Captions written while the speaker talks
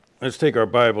Let's take our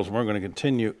Bibles and we're going to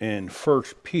continue in 1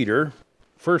 Peter.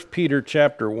 1 Peter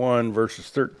chapter 1, verses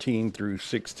 13 through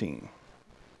 16.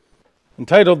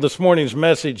 Entitled this morning's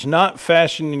message, Not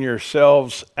Fashioning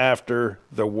Yourselves After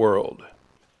the World.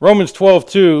 Romans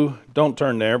 12:2, don't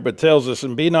turn there, but tells us,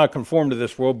 And be not conformed to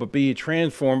this world, but be ye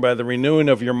transformed by the renewing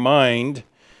of your mind.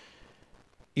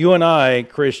 You and I,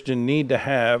 Christian, need to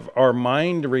have our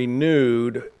mind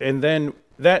renewed, and then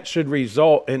that should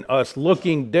result in us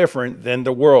looking different than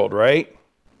the world, right?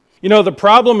 You know, the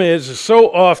problem is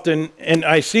so often, and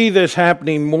I see this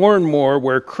happening more and more,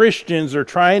 where Christians are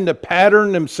trying to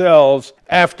pattern themselves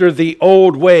after the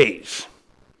old ways.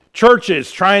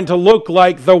 Churches trying to look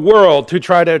like the world to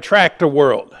try to attract the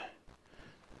world.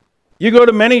 You go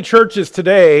to many churches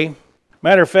today.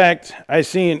 Matter of fact, I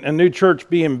seen a new church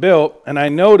being built, and I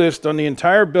noticed on the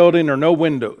entire building are no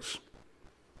windows.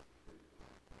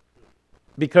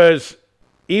 Because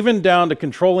even down to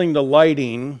controlling the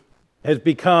lighting has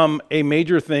become a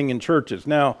major thing in churches.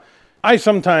 Now, I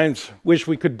sometimes wish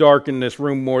we could darken this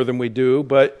room more than we do,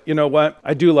 but you know what?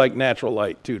 I do like natural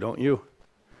light too, don't you?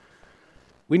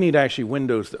 We need actually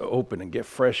windows to open and get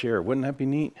fresh air. Wouldn't that be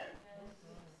neat?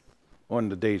 On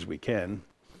the days we can.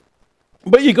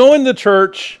 But you go into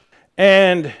church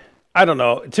and, I don't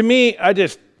know, to me,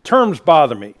 terms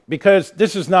bother me because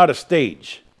this is not a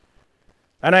stage.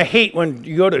 And I hate when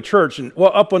you go to church and,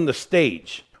 up on the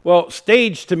stage. Well,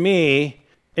 stage to me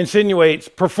insinuates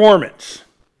performance.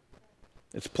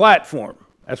 It's platform.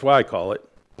 That's why I call it.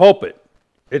 Pulpit.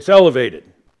 It's elevated.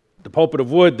 The pulpit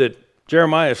of wood that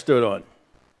Jeremiah stood on.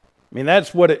 I mean,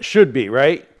 that's what it should be,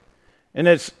 right? And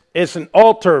it's an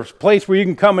altar, a place where you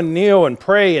can come and kneel and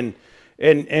pray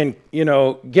and you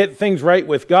know, get things right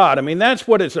with God. I mean, that's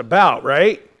what it's about,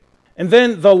 right? And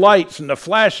then the lights and the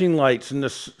flashing lights and the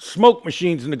smoke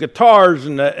machines and the guitars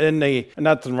and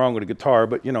nothing wrong with a guitar,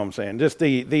 but you know what I'm saying. Just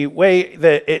the way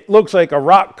that it looks like a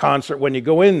rock concert when you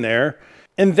go in there.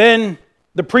 And then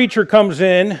the preacher comes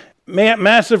in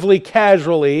massively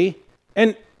casually.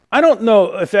 And I don't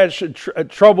know if that should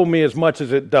trouble me as much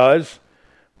as it does.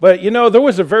 But you know, there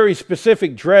was a very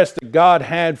specific dress that God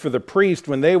had for the priest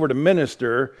when they were to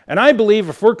minister. And I believe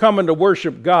if we're coming to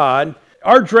worship God,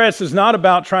 our dress is not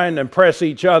about trying to impress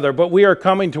each other, but we are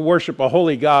coming to worship a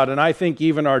holy God, and I think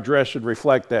even our dress should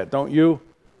reflect that, don't you?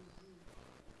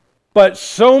 But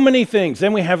so many things.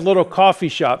 Then we have little coffee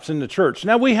shops in the church.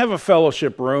 Now we have a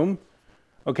fellowship room,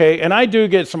 okay, and I do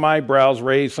get some eyebrows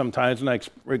raised sometimes, and I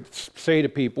say to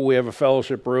people we have a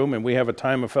fellowship room, and we have a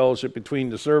time of fellowship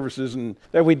between the services, and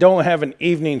that we don't have an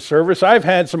evening service. I've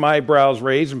had some eyebrows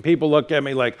raised, and people look at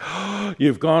me like, oh,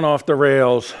 you've gone off the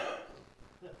rails.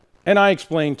 And I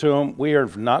explained to them, we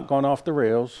have not gone off the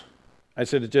rails. I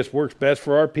said, it just works best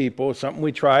for our people. It's something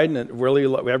we tried, and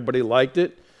everybody liked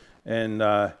it. And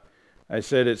I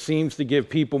said, it seems to give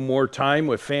people more time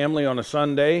with family on a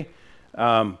Sunday.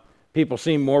 People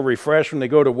seem more refreshed when they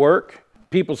go to work.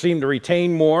 People seem to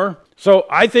retain more. So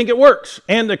I think it works.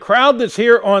 And the crowd that's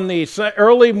here on the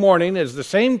early morning is the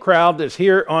same crowd that's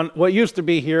here on what used to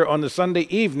be here on the Sunday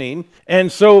evening.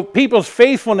 And so people's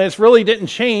faithfulness really didn't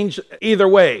change either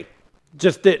way.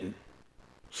 Just didn't.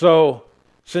 So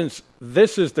since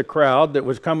this is the crowd that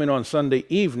was coming on Sunday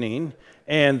evening,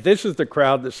 and this is the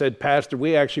crowd that said, Pastor,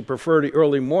 we actually prefer the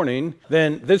early morning,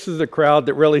 then this is the crowd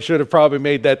that really should have probably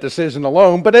made that decision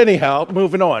alone. But anyhow,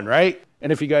 moving on, right?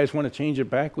 And if you guys want to change it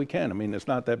back, we can. I mean, it's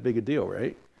not that big a deal,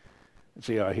 right?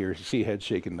 See out here, see head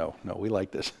shaking. No, we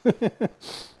like this.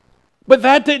 But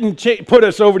that didn't put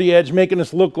us over the edge, making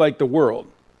us look like the world.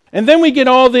 And then we get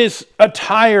all this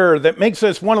attire that makes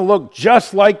us want to look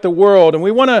just like the world. And we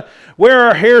want to wear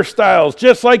our hairstyles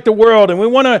just like the world. And we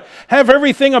want to have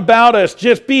everything about us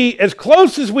just be as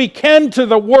close as we can to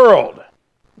the world.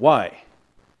 Why?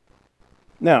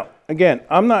 Now, again,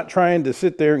 I'm not trying to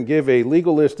sit there and give a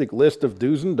legalistic list of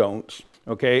do's and don'ts.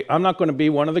 Okay, I'm not going to be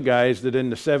one of the guys that in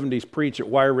the 70s preach that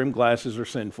wire rim glasses are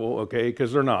sinful, okay,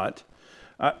 because they're not.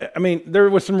 I mean, there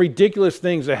was some ridiculous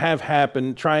things that have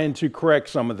happened trying to correct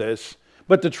some of this.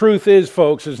 But the truth is,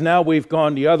 folks, is now we've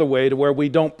gone the other way to where we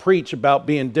don't preach about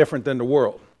being different than the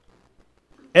world.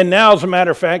 And now, as a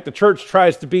matter of fact, the church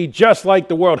tries to be just like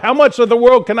the world. How much of the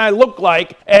world can I look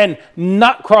like and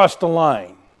not cross the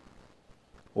line?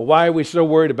 Well, why are we so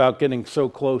worried about getting so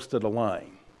close to the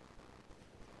line?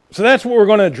 So that's what we're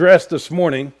going to address this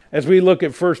morning as we look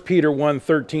at 1 Peter 1,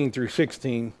 13 through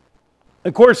 16.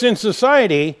 Of course, in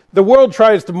society, the world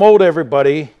tries to mold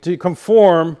everybody to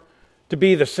conform to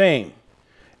be the same.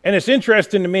 And it's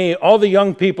interesting to me, all the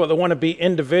young people that want to be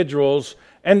individuals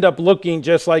end up looking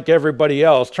just like everybody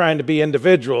else, trying to be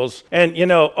individuals. And,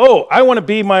 I want to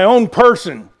be my own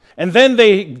person. And then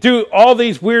they do all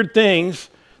these weird things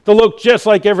to look just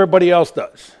like everybody else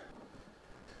does.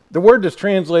 The word that's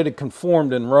translated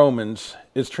conformed in Romans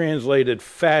is translated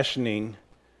fashioning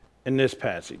in this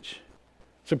passage.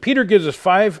 So Peter gives us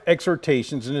 5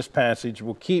 exhortations in this passage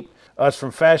will keep us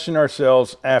from fashioning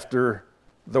ourselves after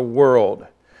the world.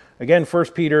 Again, 1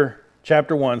 Peter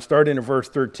chapter 1, starting in verse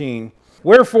 13.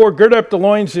 Wherefore, gird up the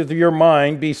loins of your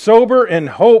mind, be sober, and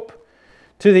hope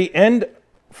to the end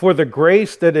for the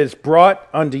grace that is brought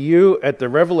unto you at the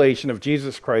revelation of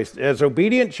Jesus Christ, as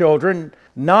obedient children,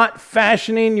 not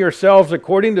fashioning yourselves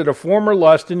according to the former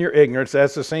lust in your ignorance.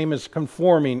 That's the same as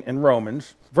conforming in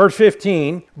Romans. Verse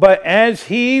 15, but as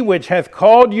he which hath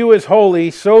called you is holy,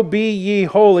 so be ye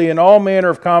holy in all manner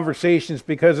of conversations,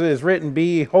 because it is written,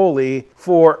 be ye holy,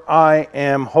 for I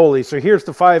am holy. So here's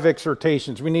the 5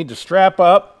 exhortations. We need to strap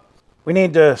up. We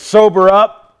need to sober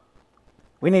up.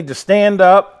 We need to stand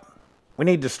up. We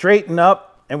need to straighten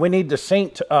up, and we need to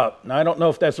saint up. Now, I don't know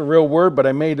if that's a real word, but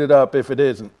I made it up if it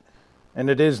isn't, and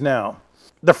it is now.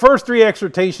 The first 3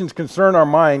 exhortations concern our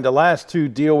mind. The last 2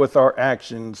 deal with our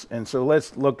actions, and so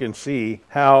let's look and see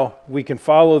how we can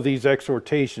follow these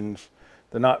exhortations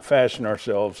to not fashion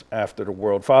ourselves after the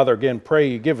world. Father, again, pray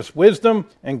you give us wisdom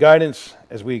and guidance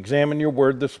as we examine your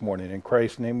word this morning. In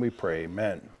Christ's name we pray,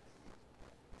 amen.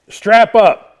 Strap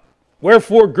up.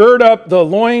 Wherefore, gird up the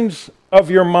loins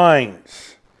of your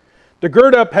minds. The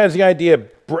gird up has the idea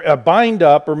of bind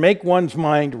up or make one's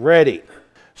mind ready.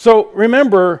 So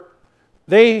remember,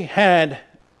 they had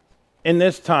in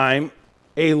this time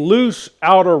a loose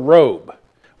outer robe.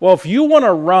 Well, if you want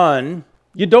to run,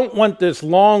 you don't want this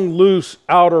long, loose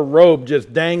outer robe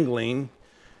just dangling.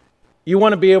 You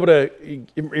want to be able to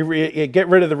get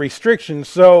rid of the restrictions.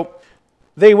 So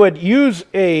they would use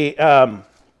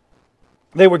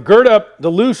they would gird up the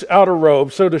loose outer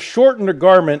robe so to shorten the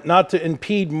garment, not to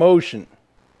impede motion.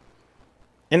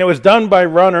 And it was done by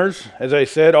runners, as I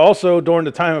said, also during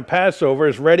the time of Passover,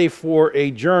 as ready for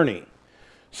a journey.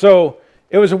 So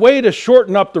it was a way to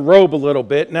shorten up the robe a little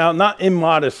bit. Now, not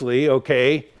immodestly,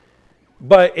 okay,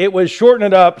 but it was shorten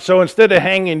it up so instead of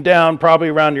hanging down probably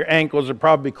around your ankles or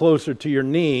probably closer to your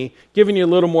knee, giving you a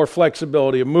little more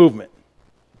flexibility of movement.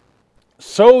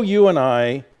 So you and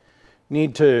I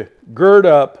need to gird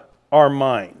up our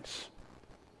minds.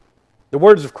 The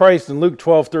words of Christ in Luke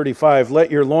 12:35, let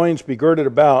your loins be girded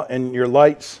about and your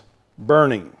lights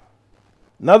burning.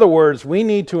 In other words, we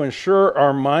need to ensure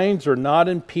our minds are not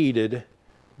impeded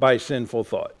by sinful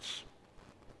thoughts.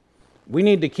 We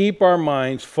need to keep our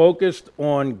minds focused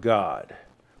on God,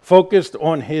 focused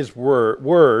on His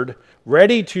word,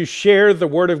 ready to share the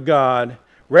Word of God,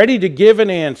 ready to give an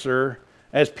answer,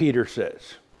 as Peter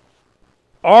says.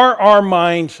 Are our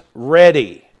minds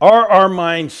ready? Are our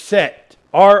minds set?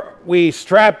 Are we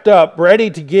strapped up,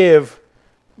 ready to give,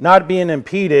 not being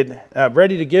impeded,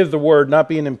 ready to give the word, not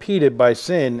being impeded by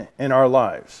sin in our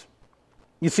lives?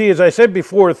 You see, as I said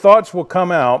before, thoughts will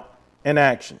come out in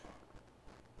action.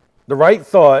 The right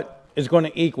thought is going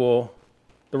to equal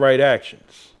the right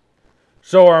actions.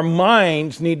 So our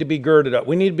minds need to be girded up.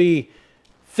 We need to be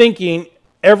thinking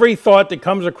every thought that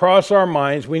comes across our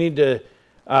minds. We need to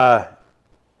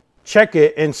check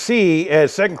it and see,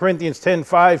 as 2 Corinthians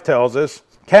 10:5 tells us,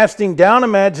 casting down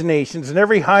imaginations and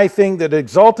every high thing that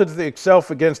exalteth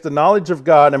itself against the knowledge of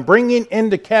God, and bringing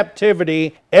into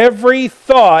captivity every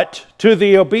thought to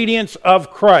the obedience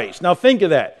of Christ. Now think of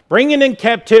that. Bringing in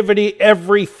captivity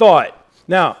every thought.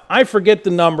 Now, I forget the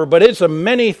number, but it's a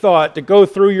many thought to go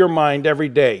through your mind every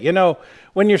day. You know,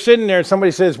 when you're sitting there and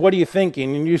somebody says, what are you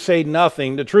thinking? And you say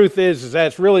nothing. The truth is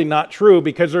that's really not true,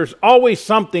 because there's always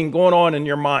something going on in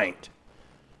your mind,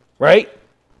 right?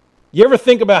 You ever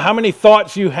think about how many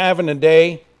thoughts you have in a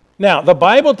day? Now, the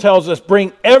Bible tells us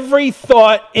bring every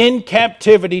thought in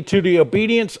captivity to the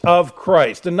obedience of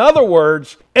Christ. In other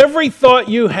words, every thought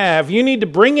you have, you need to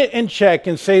bring it in check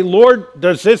and say, Lord,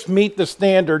 does this meet the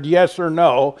standard, yes or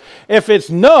no? If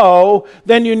it's no,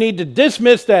 then you need to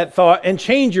dismiss that thought and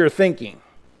change your thinking.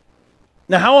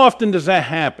 Now, how often does that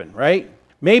happen, right?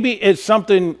 Maybe it's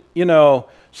something,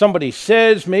 somebody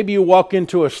says. Maybe you walk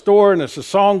into a store and it's a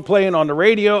song playing on the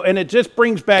radio and it just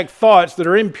brings back thoughts that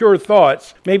are impure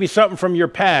thoughts, maybe something from your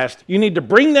past. You need to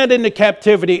bring that into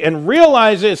captivity and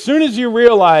realize it. As soon as you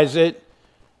realize it,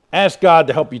 ask God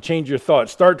to help you change your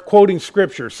thoughts. Start quoting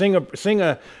scripture, sing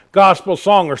a gospel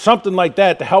song or something like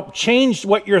that to help change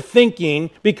what you're thinking,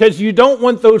 because you don't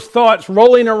want those thoughts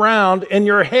rolling around in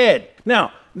your head.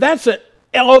 Now, that's an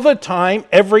all the time,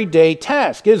 everyday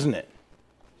task, isn't it?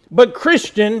 But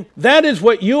Christian, that is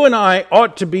what you and I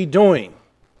ought to be doing,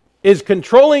 is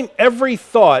controlling every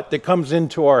thought that comes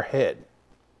into our head.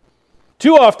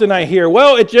 Too often I hear,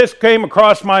 well, it just came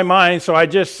across my mind, so I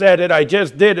just said it, I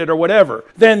just did it, or whatever.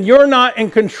 Then you're not in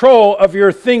control of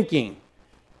your thinking.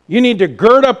 You need to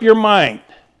gird up your mind.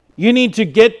 You need to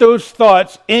get those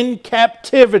thoughts in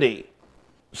captivity.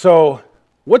 So,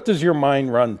 what does your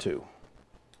mind run to?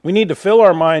 We need to fill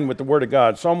our mind with the Word of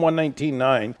God. Psalm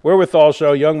 119:9, wherewithal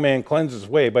shall a young man cleanse his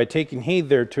way, by taking heed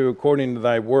thereto according to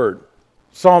thy word.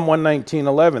 Psalm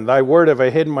 119:11, thy word have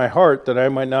I hid in my heart, that I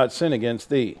might not sin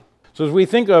against thee. So as we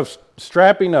think of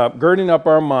strapping up, girding up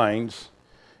our minds,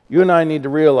 you and I need to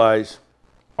realize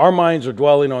our minds are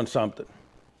dwelling on something.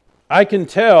 I can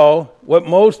tell what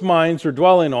most minds are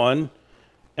dwelling on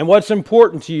and what's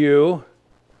important to you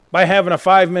by having a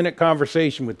 5-minute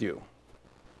conversation with you.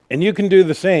 And you can do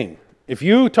the same. If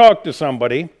you talk to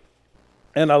somebody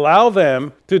and allow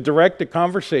them to direct the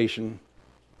conversation,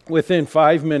 within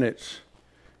 5 minutes,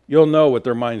 you'll know what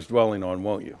their mind's dwelling on,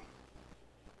 won't you?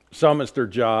 Some it's their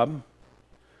job,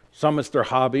 some it's their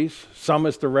hobbies, some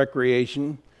it's their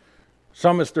recreation,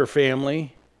 some it's their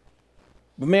family.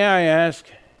 But may I ask,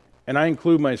 and I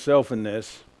include myself in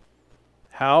this,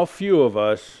 how few of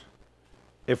us,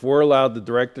 if we're allowed to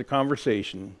direct the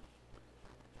conversation,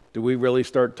 do we really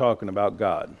start talking about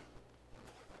God?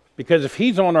 Because if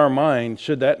He's on our mind,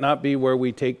 should that not be where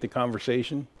we take the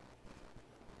conversation?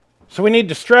 So we need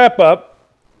to strap up.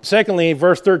 Secondly,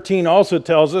 verse 13 also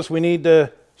tells us we need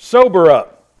to sober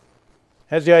up.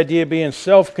 Has the idea of being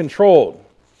self-controlled.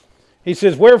 He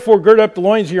says, wherefore gird up the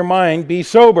loins of your mind, be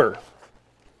sober.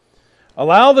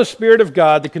 Allow the Spirit of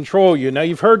God to control you. Now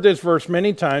you've heard this verse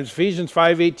many times, Ephesians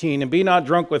 5:18, and be not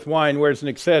drunk with wine where it's an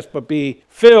excess, but be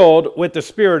filled with the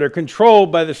Spirit, or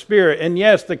controlled by the Spirit. And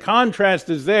yes, the contrast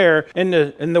is there in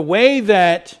the way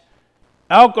that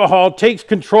alcohol takes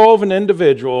control of an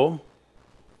individual.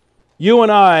 You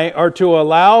and I are to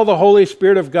allow the Holy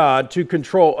Spirit of God to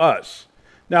control us.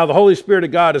 Now, the Holy Spirit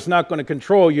of God is not going to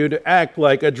control you to act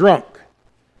like a drunk.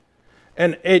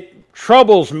 And it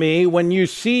troubles me when you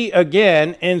see,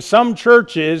 again, in some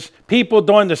churches, people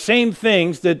doing the same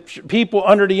things that people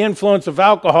under the influence of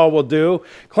alcohol will do,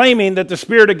 claiming that the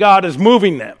Spirit of God is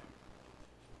moving them.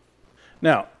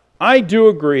 Now, I do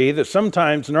agree that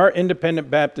sometimes in our independent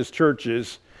Baptist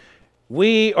churches,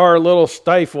 we are a little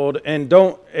stifled and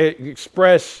don't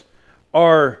express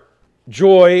our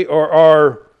joy or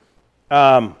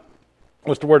our,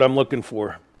 what's the word I'm looking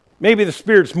for? Maybe the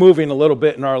Spirit's moving a little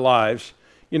bit in our lives.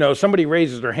 You know, somebody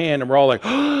raises their hand and we're all like,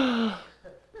 oh,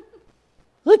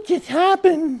 look, it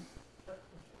happened.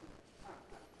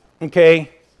 Okay?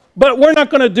 But we're not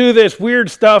going to do this weird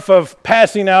stuff of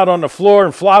passing out on the floor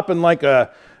and flopping like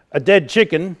a dead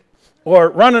chicken, or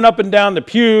running up and down the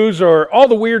pews, or all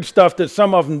the weird stuff that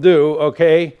some of them do,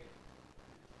 okay?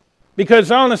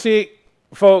 Because honestly,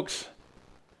 folks,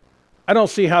 I don't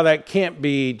see how that can't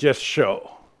be just show.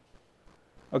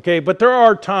 Okay, but there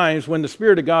are times when the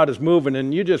Spirit of God is moving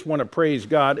and you just want to praise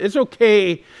God. It's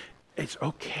okay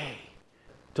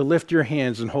to lift your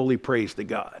hands in holy praise to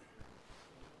God.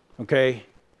 Okay?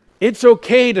 It's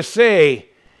okay to say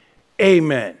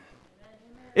amen.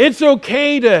 It's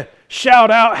okay to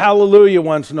shout out hallelujah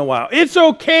once in a while. It's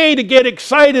okay to get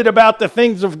excited about the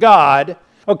things of God.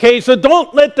 Okay, so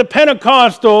don't let the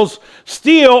Pentecostals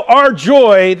steal our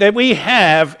joy that we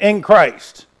have in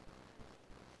Christ.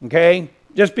 Okay?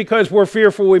 Just because we're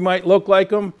fearful we might look like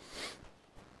them,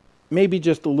 maybe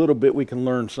just a little bit we can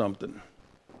learn something.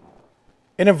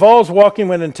 It involves walking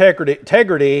with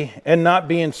integrity and not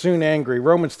being soon angry.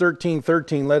 Romans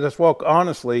 13:13, let us walk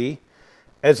honestly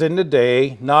as in the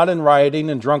day, not in rioting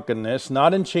and drunkenness,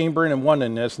 not in chambering and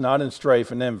wantonness, not in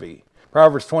strife and envy.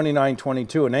 Proverbs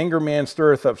 29:22, an angry man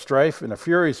stirreth up strife, and a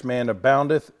furious man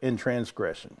aboundeth in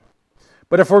transgression.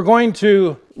 But if we're going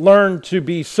to learn to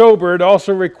be sober, it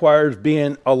also requires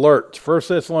being alert. 1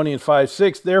 Thessalonians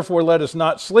 5:6, therefore let us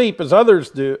not sleep as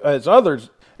do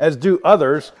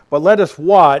others, but let us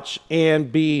watch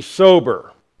and be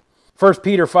sober. 1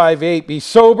 Peter 5:8, be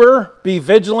sober, be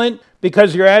vigilant,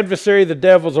 because your adversary, the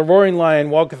devil, is a roaring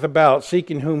lion, walketh about,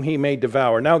 seeking whom he may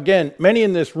devour. Now again, many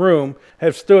in this room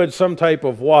have stood some type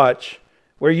of watch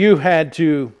where you had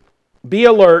to be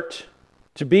alert,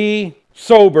 to be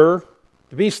sober,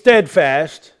 to be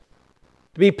steadfast,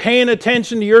 to be paying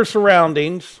attention to your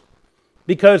surroundings,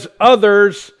 because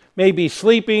others may be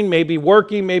sleeping, may be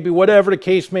working, maybe whatever the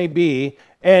case may be,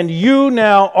 and you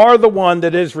now are the one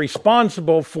that is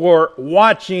responsible for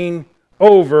watching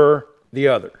over the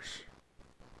others.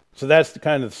 So that's the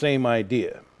kind of the same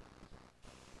idea.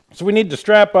 So we need to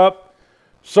strap up,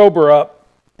 sober up,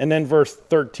 and then verse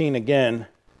 13 again,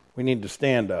 we need to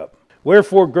stand up.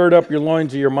 Wherefore gird up your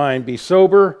loins of your mind, be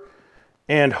sober,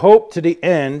 and hope to the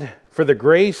end for the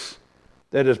grace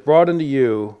that is brought unto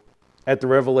you at the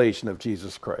revelation of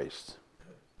Jesus Christ.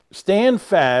 Stand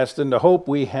fast in the hope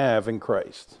we have in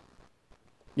Christ.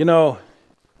 You know,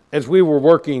 as we were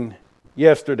working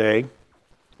yesterday,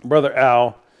 Brother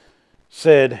Al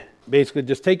said, basically,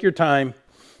 just take your time.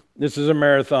 This is a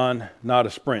marathon, not a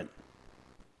sprint.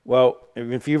 Well,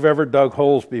 if you've ever dug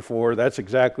holes before, that's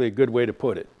exactly a good way to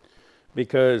put it.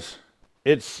 Because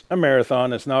it's a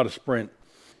marathon, it's not a sprint.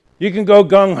 You can go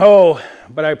gung-ho,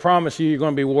 but I promise you, you're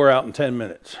going to be wore out in 10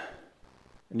 minutes.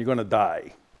 And you're going to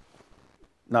die.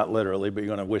 Not literally, but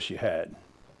you're going to wish you had.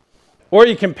 Or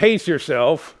you can pace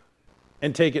yourself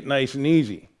and take it nice and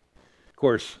easy. Of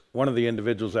course, one of the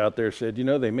individuals out there said, you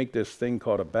know, they make this thing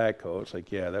called a backhoe. It's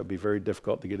like, yeah, that would be very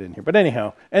difficult to get in here. But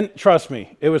anyhow, and trust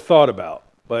me, it was thought about,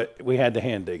 but we had to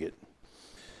hand dig it.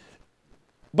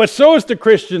 But so is the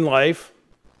Christian life,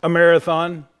 a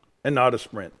marathon and not a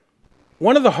sprint.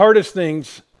 One of the hardest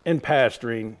things in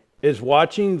pastoring is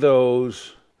watching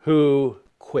those who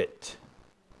quit.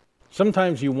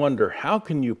 Sometimes you wonder, how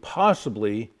can you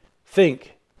possibly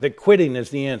think that quitting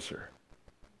is the answer?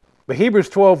 But Hebrews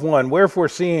 12:1, wherefore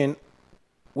seeing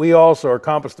we also are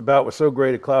compassed about with so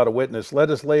great a cloud of witness, let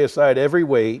us lay aside every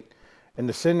weight and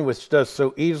the sin which does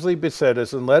so easily beset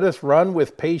us, and let us run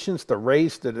with patience the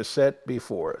race that is set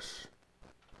before us.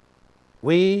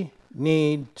 We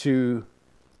need to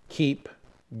keep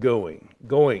going.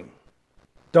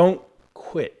 Don't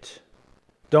quit.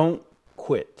 Don't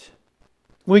quit.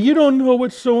 Well, you don't know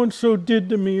what so-and-so did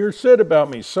to me or said about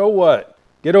me. So what?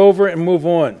 Get over it and move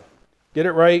on. Get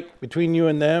it right between you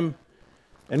and them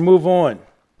and move on.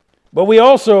 But we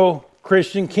also,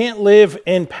 Christian, can't live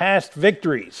in past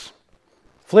victories.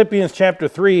 Philippians chapter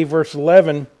 3, verse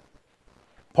 11,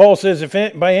 Paul says, if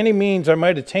by any means I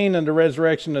might attain unto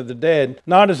resurrection of the dead,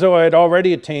 not as though I had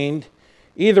already attained,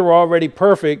 either already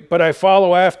perfect, but I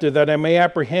follow after that I may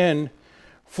apprehend,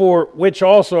 for which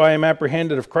also I am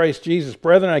apprehended of Christ Jesus.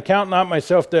 Brethren, I count not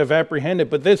myself to have apprehended,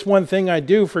 but this one thing I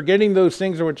do, forgetting those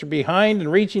things which are behind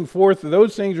and reaching forth to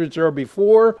those things which are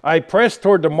before, I press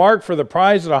toward the mark for the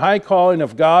prize of the high calling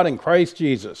of God in Christ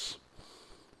Jesus.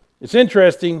 It's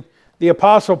interesting, the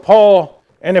Apostle Paul,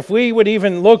 and if we would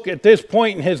even look at this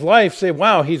point in his life, say,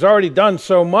 wow, he's already done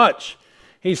so much.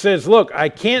 He says, look, I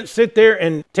can't sit there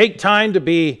and take time to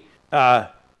be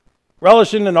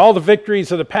relishing in all the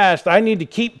victories of the past. I need to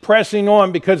keep pressing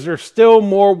on because there's still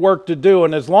more work to do.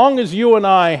 And as long as you and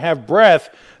I have breath,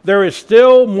 there is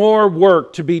still more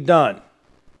work to be done.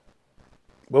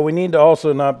 But we need to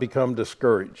also not become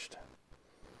discouraged.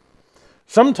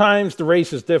 Sometimes the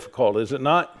race is difficult, is it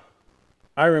not?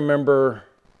 I remember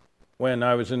when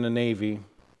I was in the Navy,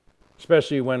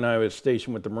 especially when I was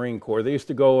stationed with the Marine Corps, they used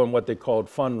to go on what they called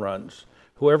fun runs.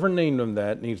 Whoever named them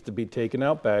that needs to be taken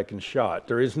out back and shot.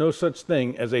 There is no such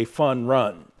thing as a fun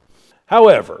run.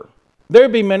 However,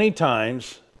 there'd be many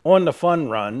times on the fun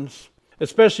runs,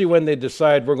 especially when they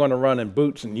decide we're going to run in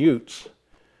boots and utes.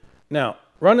 Now,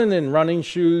 running in running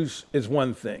shoes is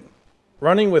one thing.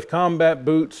 Running with combat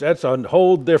boots, that's a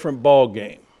whole different ball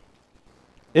game.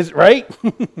 Is it right?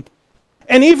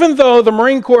 And even though the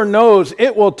Marine Corps knows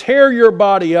it will tear your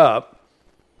body up,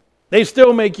 they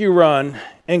still make you run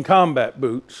in combat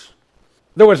boots.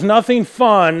 There was nothing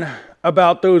fun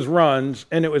about those runs,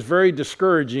 and it was very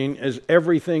discouraging as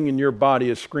everything in your body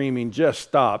is screaming, just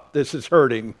stop, this is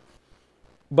hurting.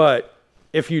 But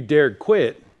if you dared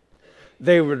quit,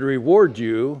 they would reward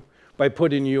you by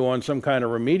putting you on some kind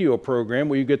of remedial program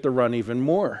where you get to run even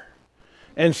more.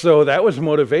 And so that was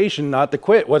motivation not to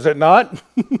quit, was it not?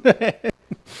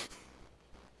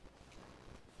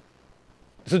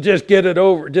 So just get it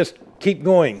over, just keep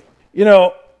going. You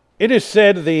know, it is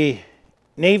said the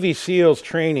Navy SEALs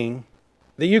training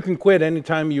that you can quit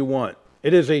anytime you want.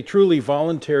 It is a truly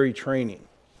voluntary training.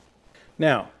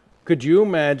 Now, could you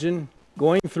imagine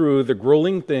going through the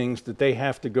grueling things that they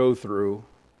have to go through,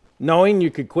 knowing you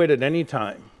could quit at any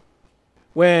time?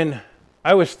 When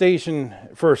I was stationed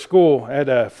for a school at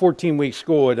a 14-week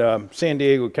school at San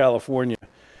Diego, California,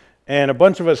 and a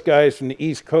bunch of us guys from the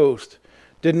East Coast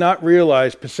did not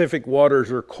realize Pacific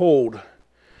waters are cold.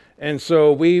 And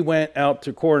so we went out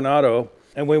to Coronado,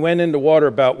 and we went into water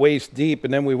about waist deep,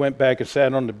 and then we went back and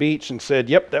sat on the beach and said,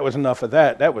 yep, that was enough of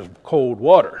that. That was cold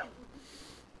water.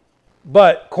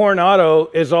 But Coronado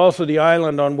is also the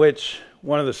island on which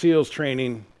one of the SEALs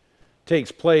training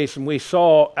takes place, and we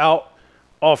saw out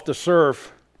off the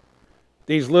surf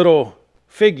these little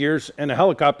figures and a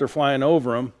helicopter flying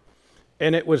over them,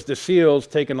 and it was the SEALs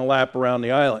taking a lap around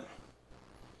the island.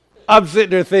 I'm sitting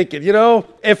there thinking, you know,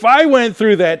 if I went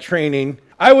through that training,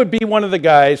 I would be one of the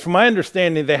guys. From my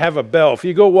understanding, they have a bell. If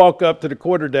you go walk up to the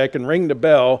quarterdeck and ring the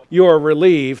bell, you are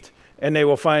relieved, and they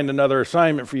will find another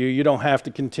assignment for you. You don't have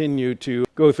to continue to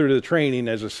go through the training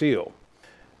as a SEAL.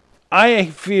 I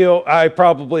feel I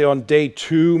probably on day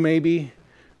 2 maybe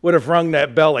would have rung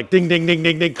that bell like ding, ding, ding,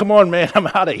 ding, ding. Come on, man, I'm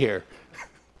out of here.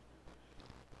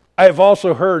 I've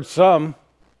also heard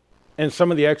in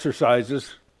some of the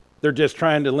exercises, they're just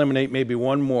trying to eliminate maybe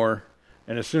one more.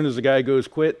 And as soon as the guy goes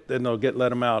quit, then they'll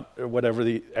let him out or whatever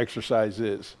the exercise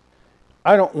is.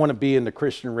 I don't want to be in the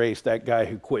Christian race, that guy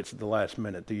who quits at the last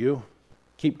minute. Do you?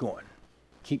 Keep going.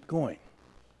 Keep going.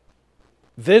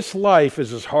 This life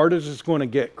is as hard as it's going to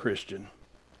get, Christian.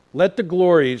 Let the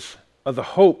glories of the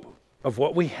hope of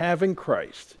what we have in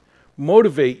Christ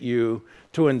motivate you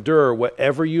to endure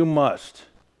whatever you must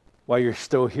while you're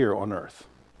still here on earth.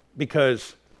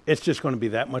 Because it's just going to be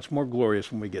that much more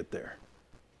glorious when we get there.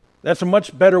 That's a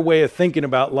much better way of thinking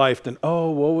about life than, oh,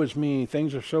 woe is me,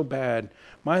 things are so bad.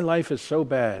 My life is so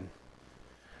bad.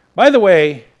 By the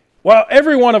way, while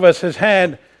every one of us has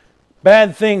had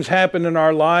bad things happen in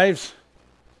our lives,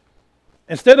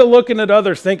 instead of looking at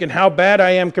others thinking how bad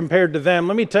I am compared to them,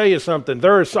 let me tell you something.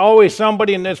 There is always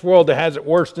somebody in this world that has it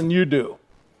worse than you do.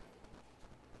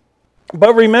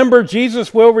 But remember,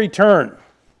 Jesus will return.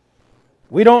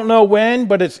 We don't know when,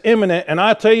 but it's imminent. And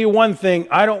I'll tell you one thing,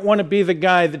 I don't want to be the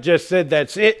guy that just said,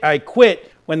 that's it, I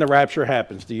quit when the rapture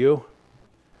happens. Do you?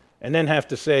 And then have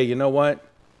to say, you know what?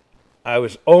 I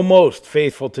was almost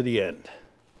faithful to the end.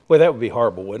 Boy, that would be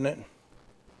horrible, wouldn't it?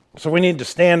 So we need to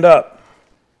stand up.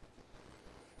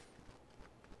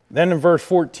 Then in verse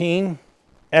 14,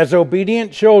 as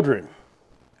obedient children,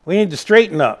 we need to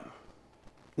straighten up.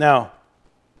 Now,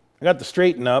 I got to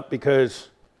straighten up because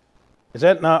is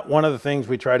that not one of the things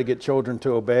we try to get children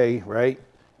to obey, right?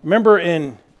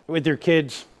 Remember with your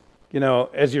kids,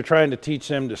 as you're trying to teach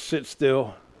them to sit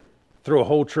still through a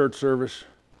whole church service?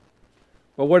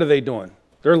 Well, what are they doing?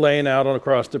 They're laying out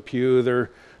across the pew.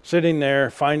 They're sitting there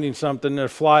finding something. A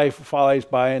fly flies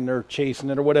by and they're chasing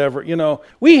it or whatever.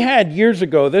 We had years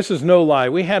ago, this is no lie,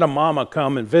 we had a mama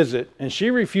come and visit, and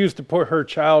she refused to put her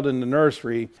child in the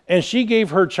nursery, and she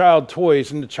gave her child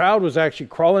toys, and the child was actually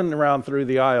crawling around through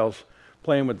the aisles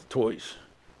playing with the toys.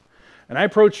 And I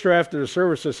approached her after the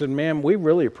service. I said, ma'am, we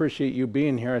really appreciate you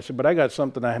being here. I said, but I got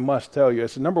something I must tell you. I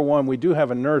said, number one, we do have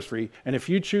a nursery, and if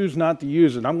you choose not to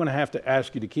use it, I'm going to have to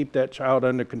ask you to keep that child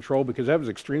under control because that was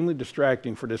extremely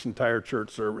distracting for this entire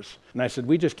church service. And I said,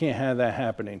 we just can't have that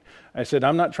happening. I said,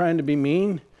 I'm not trying to be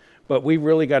mean, but we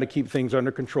really got to keep things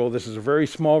under control. This is a very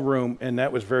small room, and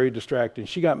that was very distracting.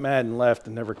 She got mad and left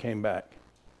and never came back.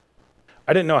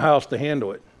 I didn't know how else to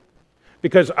handle it,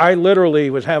 because I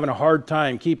literally was having a hard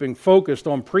time keeping focused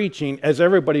on preaching as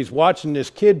everybody's watching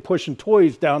this kid pushing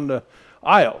toys down the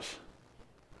aisles.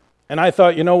 And I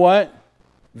thought, you know what?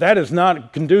 That is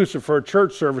not conducive for a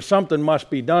church service. Something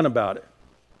must be done about it.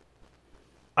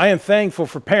 I am thankful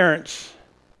for parents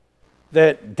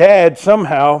that dad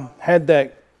somehow had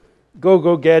that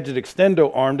go-go gadget extendo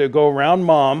arm to go around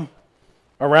mom,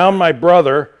 around my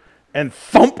brother, and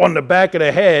thump on the back of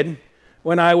the head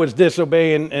when I was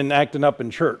disobeying and acting up in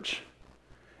church.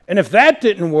 And if that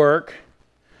didn't work,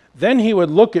 then he would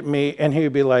look at me and he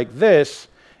would be like this,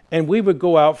 and we would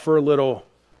go out for a little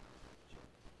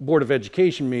Board of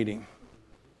Education meeting,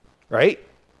 right?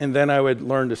 And then I would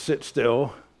learn to sit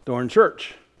still during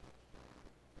church.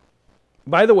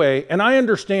 By the way, and I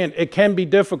understand it can be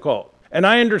difficult. And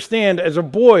I understand as a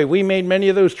boy, we made many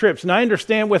of those trips. And I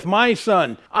understand with my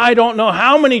son, I don't know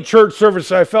how many church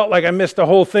services I felt like I missed the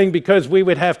whole thing because we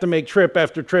would have to make trip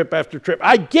after trip after trip.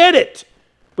 I get it.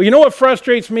 But you know what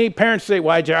frustrates me? Parents say,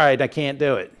 why'd you hide? I can't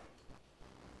do it.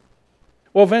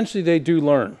 Well, eventually they do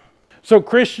learn. So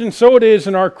Christians, so it is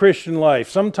in our Christian life.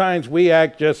 Sometimes we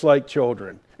act just like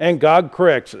children, and God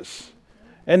corrects us.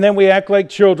 And then we act like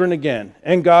children again,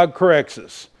 and God corrects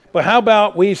us. But how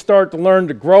about we start to learn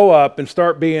to grow up and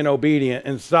start being obedient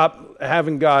and stop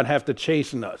having God have to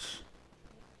chasten us?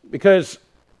 Because,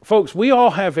 folks, we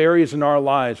all have areas in our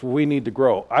lives where we need to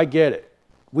grow. I get it.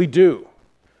 We do.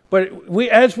 But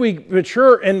as we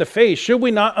mature in the faith, should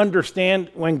we not understand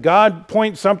when God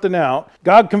points something out,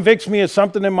 God convicts me of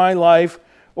something in my life,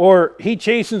 or he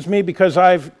chastens me because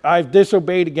I've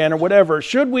disobeyed again or whatever,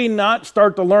 should we not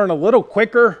start to learn a little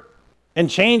quicker and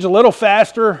change a little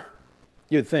faster?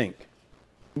 You'd think.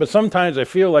 But sometimes I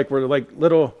feel like we're like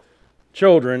little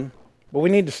children, but we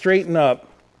need to straighten up,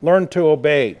 learn to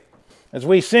obey. As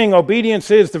we sing, obedience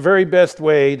is the very best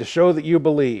way to show that you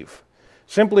believe.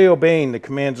 Simply obeying the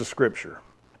commands of Scripture.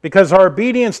 Because our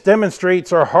obedience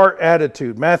demonstrates our heart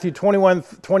attitude. Matthew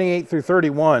 21:28 through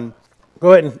 31.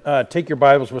 Go ahead and take your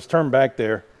Bibles. Let's turn back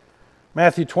there.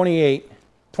 Matthew 21.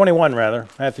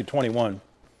 Matthew 21.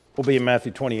 We'll be in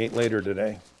Matthew 28 later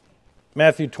today.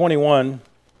 Matthew 21,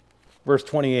 verse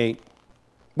 28.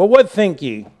 But what think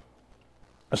ye?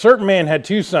 A certain man had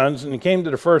 2 sons, and he came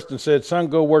to the first and said, Son,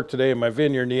 go work today in my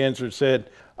vineyard. And he answered, said,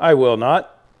 I will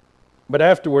not. But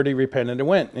afterward he repented and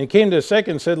went. And he came to the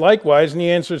second and said likewise, and he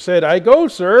answered, said, I go,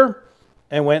 sir,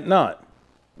 and went not.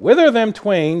 Whither of them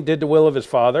twain did the will of his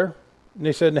father? And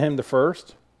they said to him, the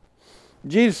first.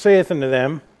 Jesus saith unto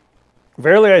them,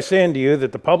 Verily I say unto you,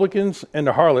 that the publicans and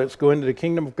the harlots go into the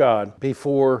kingdom of God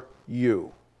before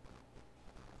you.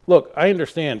 Look, I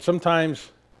understand.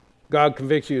 Sometimes God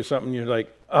convicts you of something, you're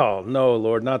like, oh, no,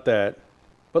 Lord, not that.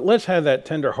 But let's have that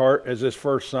tender heart as this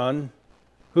first son,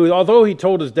 who, although he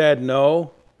told his dad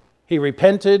no, he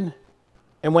repented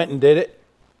and went and did it.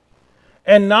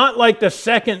 And not like the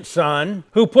second son,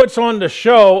 who puts on the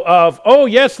show of, oh,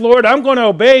 yes, Lord, I'm going to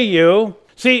obey you.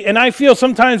 See, and I feel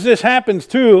sometimes this happens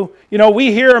too. You know,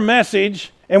 we hear a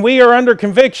message, and we are under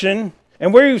conviction,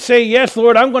 and we say, yes,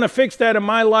 Lord, I'm going to fix that in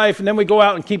my life, and then we go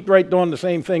out and keep right doing the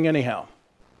same thing anyhow.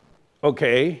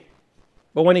 Okay,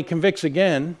 but when he convicts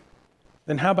again,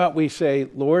 then how about we say,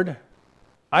 Lord,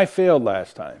 I failed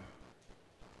last time,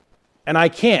 and I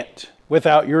can't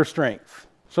without your strength.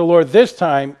 So, Lord, this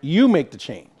time you make the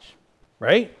change,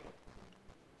 right?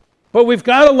 But we've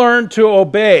got to learn to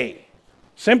obey,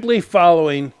 simply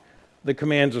following the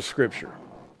commands of Scripture,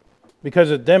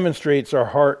 because it demonstrates our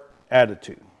heart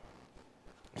attitude.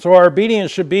 So our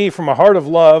obedience should be from a heart of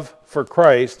love for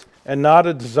Christ and not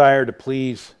a desire to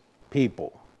please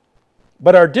people.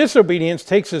 But our disobedience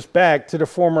takes us back to the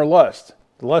former lust,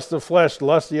 the lust of the flesh, the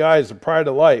lust of the eyes, the pride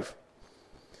of life.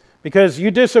 Because you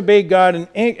disobeyed God in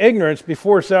ignorance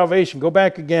before salvation. Go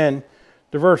back again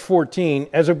to verse 14.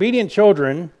 As obedient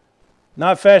children,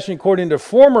 not fashioned according to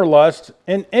former lust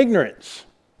and ignorance.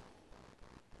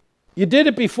 You did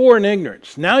it before in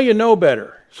ignorance. Now you know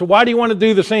better. So why do you want to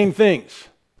do the same things?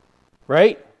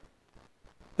 Right?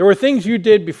 There were things you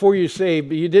did before you saved,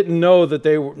 but you didn't know that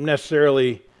they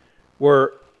necessarily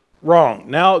were wrong.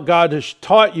 Now God has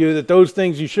taught you that those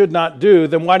things you should not do,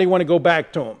 then why do you want to go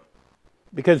back to them?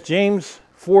 Because James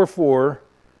 4:4,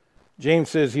 James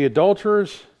says, Ye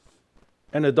adulterers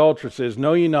and adulteresses,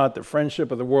 know ye not that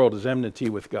friendship of the world is enmity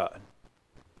with God.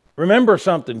 Remember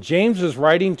something, James is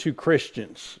writing to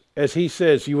Christians as he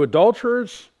says, you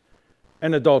adulterers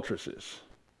and adulteresses.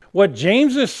 What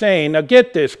James is saying, now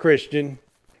get this, Christian.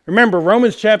 Remember,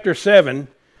 Romans chapter 7,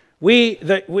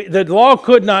 the law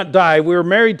could not die. We were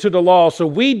married to the law, so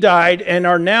we died and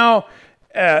are now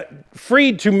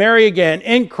freed to marry again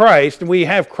in Christ. And we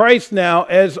have Christ now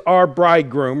as our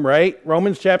bridegroom, right?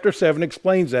 Romans chapter 7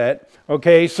 explains that.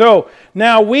 Okay, so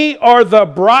now we are the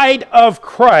bride of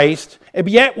Christ. And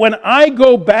yet when I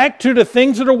go back to the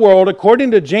things of the world,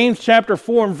 according to James chapter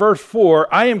 4 and verse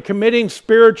 4, I am committing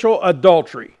spiritual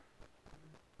adultery.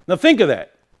 Now think of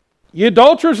that. Ye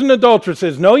adulterers and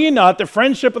adulteresses, know ye not that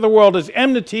friendship of the world is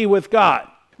enmity with God.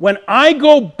 When I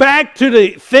go back to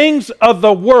the things of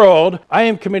the world, I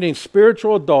am committing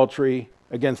spiritual adultery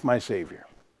against my Savior.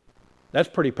 That's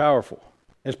pretty powerful.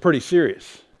 It's pretty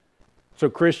serious. So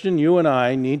Christian, you and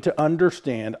I need to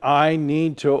understand, I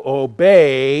need to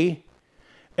obey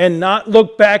and not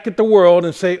look back at the world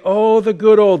and say, oh, the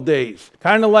good old days.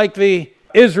 Kind of like the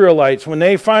Israelites when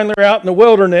they finally were out in the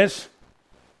wilderness.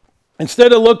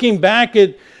 Instead of looking back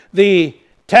at the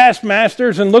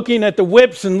taskmasters and looking at the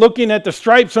whips and looking at the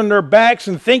stripes on their backs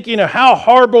and thinking of how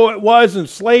horrible it was in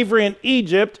slavery in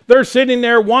Egypt, they're sitting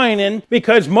there whining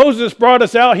because Moses brought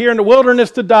us out here in the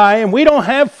wilderness to die and we don't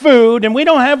have food and we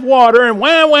don't have water and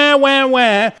wah, wah, wah,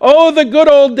 wah. Oh, the good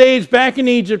old days back in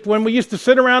Egypt when we used to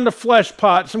sit around the flesh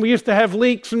pots and we used to have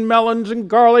leeks and melons and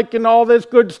garlic and all this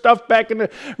good stuff back in the...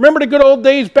 Remember the good old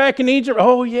days back in Egypt?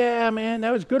 Oh, yeah, man,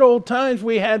 that was good old times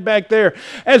we had back there.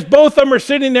 As both of them are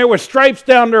sitting there with stripes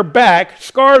down their back,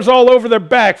 scars all over their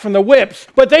back from the whips,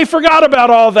 but they forgot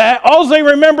about all that. All they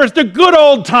remember is the good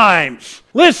old times.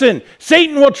 Listen,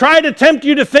 Satan will try to tempt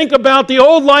you to think about the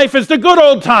old life as the good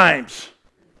old times,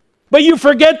 but you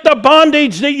forget the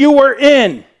bondage that you were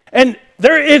in, and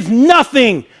there is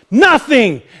nothing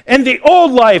in the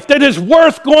old life that is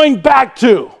worth going back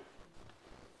to.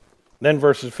 Then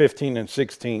verses 15 and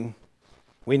 16,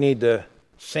 we need to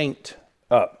saint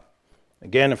up.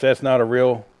 Again, if that's not a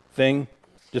real thing,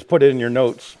 just put it in your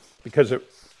notes because it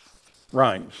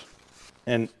rhymes.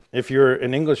 And if you're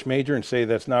an English major and say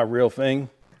that's not a real thing,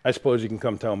 I suppose you can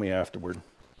come tell me afterward.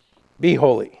 Be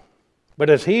holy. But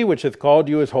as he which hath called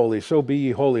you is holy, so be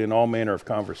ye holy in all manner of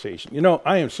conversation. You know,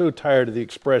 I am so tired of the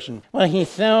expression, well, he's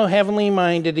so heavenly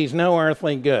minded, he's no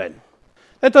earthly good.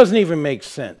 That doesn't even make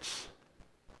sense.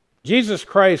 Jesus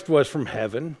Christ was from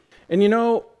heaven, and you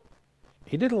know,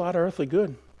 he did a lot of earthly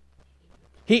good.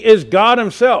 He is God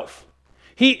himself.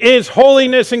 He is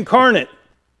holiness incarnate.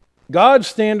 God's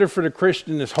standard for the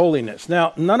Christian is holiness.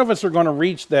 Now, none of us are going to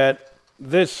reach that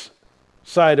this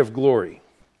side of glory.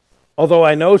 Although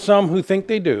I know some who think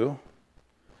they do,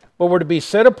 but we're to be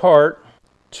set apart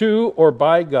to or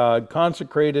by God,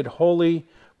 consecrated, holy,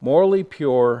 morally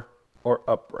pure, or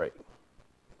upright.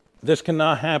 This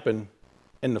cannot happen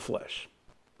in the flesh.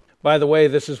 By the way,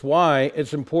 this is why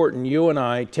it's important you and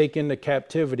I take into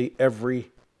captivity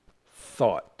every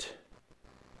thought.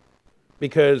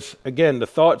 Because, again, the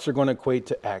thoughts are going to equate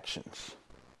to actions.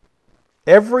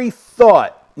 Every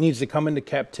thought needs to come into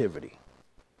captivity.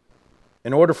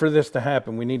 In order for this to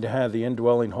happen, we need to have the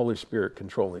indwelling Holy Spirit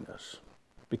controlling us.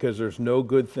 Because there's no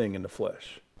good thing in the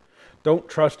flesh. Don't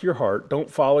trust your heart. Don't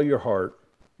follow your heart.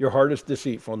 Your heart is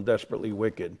deceitful and desperately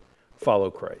wicked. Follow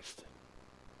Christ.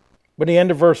 But at the end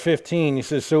of verse 15, he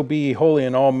says, so be ye holy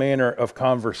in all manner of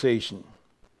conversation.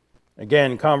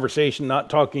 Again, conversation, not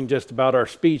talking just about our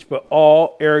speech, but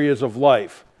all areas of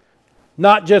life.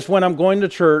 Not just when I'm going to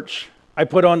church, I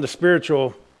put on the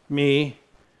spiritual me,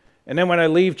 and then when I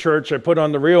leave church, I put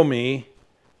on the real me.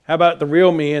 How about the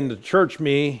real me and the church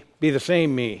me be the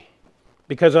same me?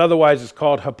 Because otherwise it's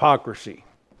called hypocrisy.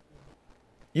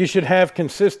 You should have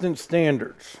consistent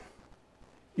standards.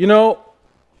 You know,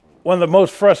 one of the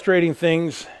most frustrating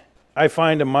things I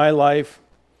find in my life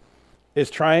is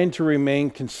trying to remain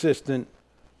consistent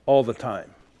all the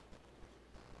time.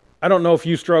 I don't know if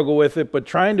you struggle with it, but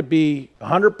trying to be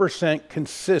 100%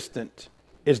 consistent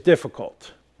is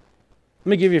difficult. Let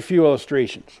me give you a few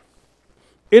illustrations.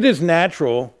 It is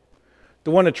natural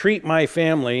to want to treat my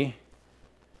family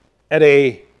at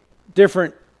a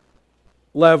different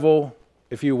level,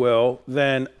 if you will,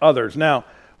 than others. Now,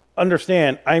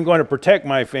 understand, I'm going to protect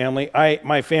my family.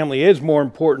 My family is more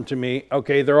important to me.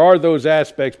 Okay, there are those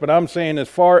aspects, but I'm saying as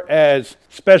far as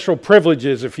special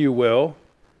privileges, if you will,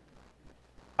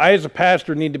 I as a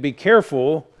pastor need to be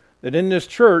careful that in this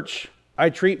church, I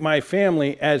treat my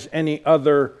family as any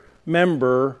other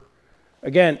member.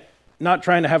 Again, not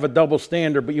trying to have a double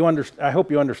standard, but I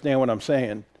hope you understand what I'm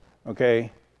saying,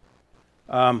 okay?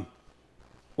 When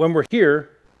we're here,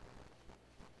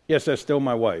 yes, that's still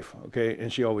my wife, okay,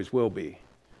 and she always will be.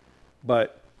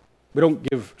 But we don't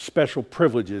give special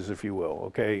privileges, if you will,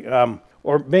 okay?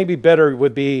 Or maybe better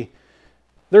would be,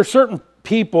 there's certain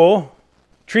people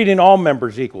treating all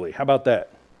members equally. How about that?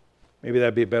 Maybe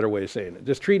that'd be a better way of saying it.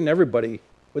 Just treating everybody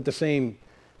with the same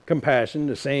compassion,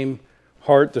 the same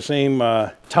heart, the same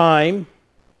time.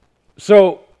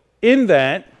 So in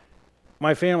that,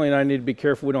 my family and I need to be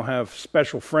careful we don't have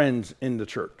special friends in the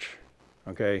church,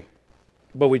 okay?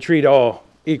 But we treat all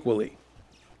equally.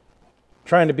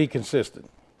 Trying to be consistent,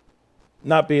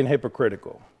 not being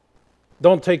hypocritical.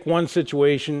 Don't take one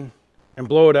situation and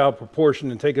blow it out of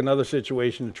proportion and take another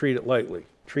situation and treat it lightly.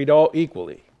 Treat all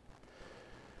equally.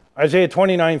 Isaiah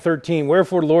 29:13,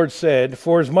 wherefore the Lord said,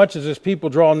 for as much as this people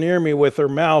draw near me with their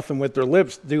mouth and with their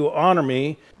lips do honor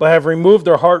me, but have removed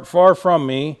their heart far from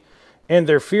me, and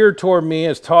their fear toward me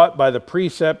is taught by the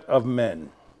precept of men.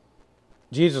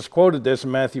 Jesus quoted this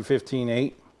in Matthew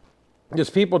 15:8. This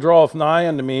people draweth nigh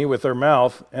unto me with their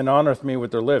mouth, and honoreth me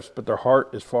with their lips, but their heart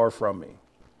is far from me.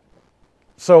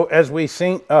 So as we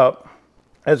sync up,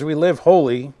 as we live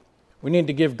holy, we need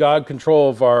to give God control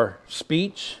of our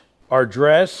speech, our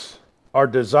dress, our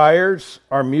desires,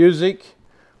 our music,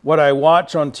 what I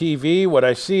watch on TV, what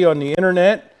I see on the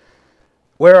internet,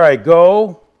 where I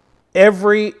go.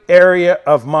 Every area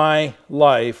of my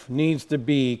life needs to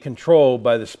be controlled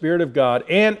by the Spirit of God.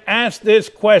 And ask this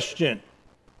question.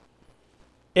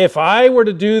 If I were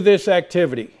to do this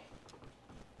activity,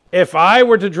 if I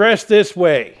were to dress this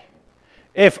way,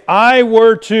 if I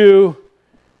were to,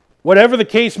 whatever the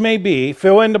case may be,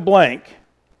 fill in the blank,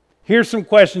 here's some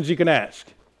questions you can ask.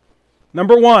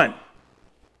 Number one,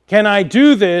 can I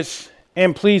do this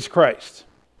and please Christ?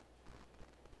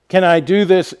 Can I do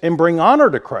this and bring honor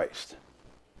to Christ?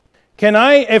 Can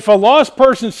I, if a lost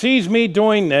person sees me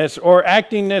doing this or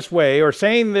acting this way or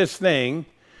saying this thing,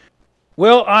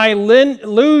 will I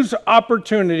lose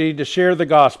opportunity to share the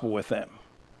gospel with them?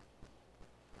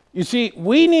 You see,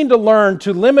 we need to learn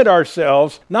to limit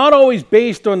ourselves, not always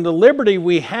based on the liberty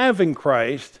we have in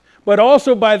Christ, but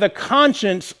also by the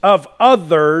conscience of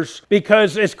others,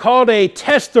 because it's called a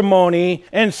testimony,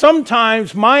 and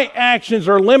sometimes my actions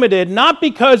are limited, not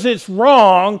because it's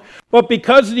wrong, but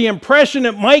because of the impression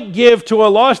it might give to a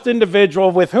lost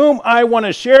individual with whom I want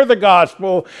to share the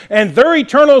gospel, and their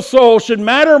eternal soul should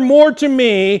matter more to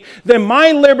me than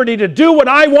my liberty to do what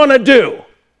I want to do.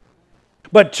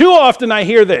 But too often I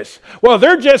hear this, well,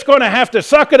 they're just going to have to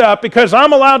suck it up because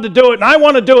I'm allowed to do it, and I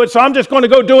want to do it, so I'm just going to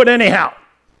go do it anyhow.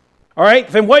 All right,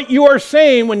 then what you are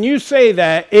saying when you say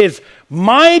that is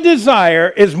my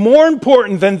desire is more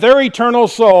important than their eternal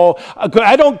soul.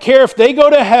 I don't care if they go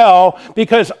to hell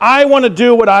because I want to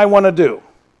do what I want to do.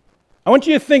 I want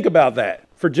you to think about that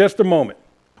for just a moment.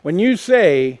 When you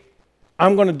say,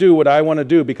 I'm going to do what I want to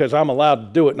do because I'm allowed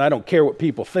to do it and I don't care what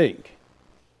people think,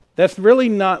 that's really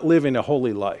not living a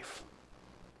holy life.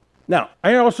 Now,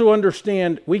 I also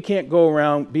understand we can't go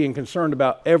around being concerned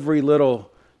about every little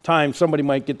time somebody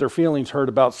might get their feelings hurt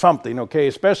about something, okay,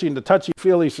 especially in the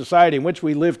touchy-feely society in which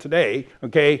we live today,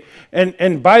 okay?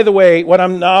 And by the way, what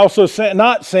I'm also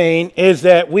not saying is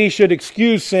that we should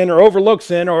excuse sin or overlook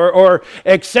sin or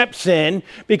accept sin,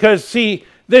 because, see,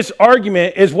 this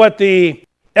argument is what the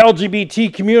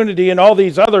LGBT community and all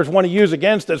these others want to use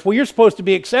against us. Well, you're supposed to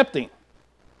be accepting.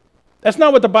 That's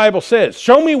not what the Bible says.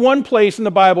 Show me one place in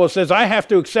the Bible that says I have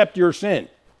to accept your sin.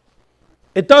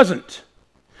 It doesn't.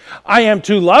 I am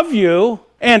to love you,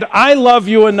 and I love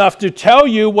you enough to tell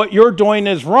you what you're doing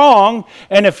is wrong,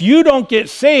 and if you don't get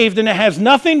saved, and it has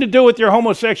nothing to do with your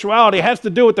homosexuality, it has to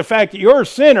do with the fact that you're a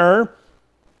sinner,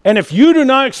 and if you do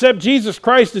not accept Jesus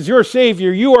Christ as your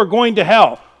Savior, you are going to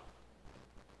hell.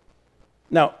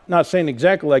 Now, not saying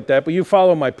exactly like that, but you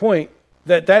follow my point,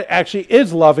 that actually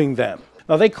is loving them.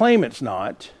 Now, they claim it's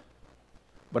not,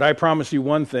 but I promise you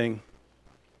one thing.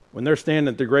 When they're standing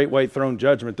at the great white throne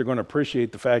judgment, they're going to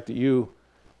appreciate the fact that you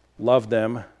love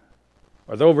them.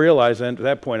 Or they'll realize, and at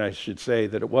that point I should say,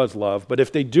 that it was love. But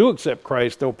if they do accept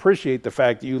Christ, they'll appreciate the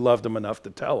fact that you loved them enough to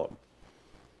tell them.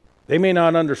 They may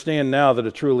not understand now that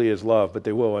it truly is love, but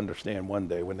they will understand one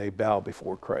day when they bow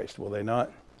before Christ, will they not?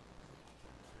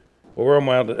 Well, we're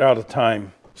almost out of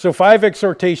time. So 5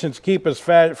 exhortations keep us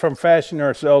from fashioning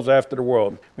ourselves after the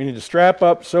world. We need to strap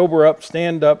up, sober up,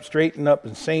 stand up, straighten up,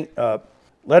 and saint up.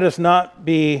 Let us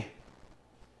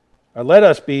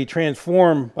be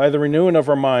transformed by the renewing of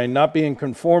our mind, not being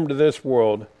conformed to this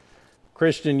world.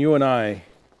 Christian, you and I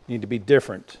need to be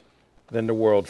different than the world.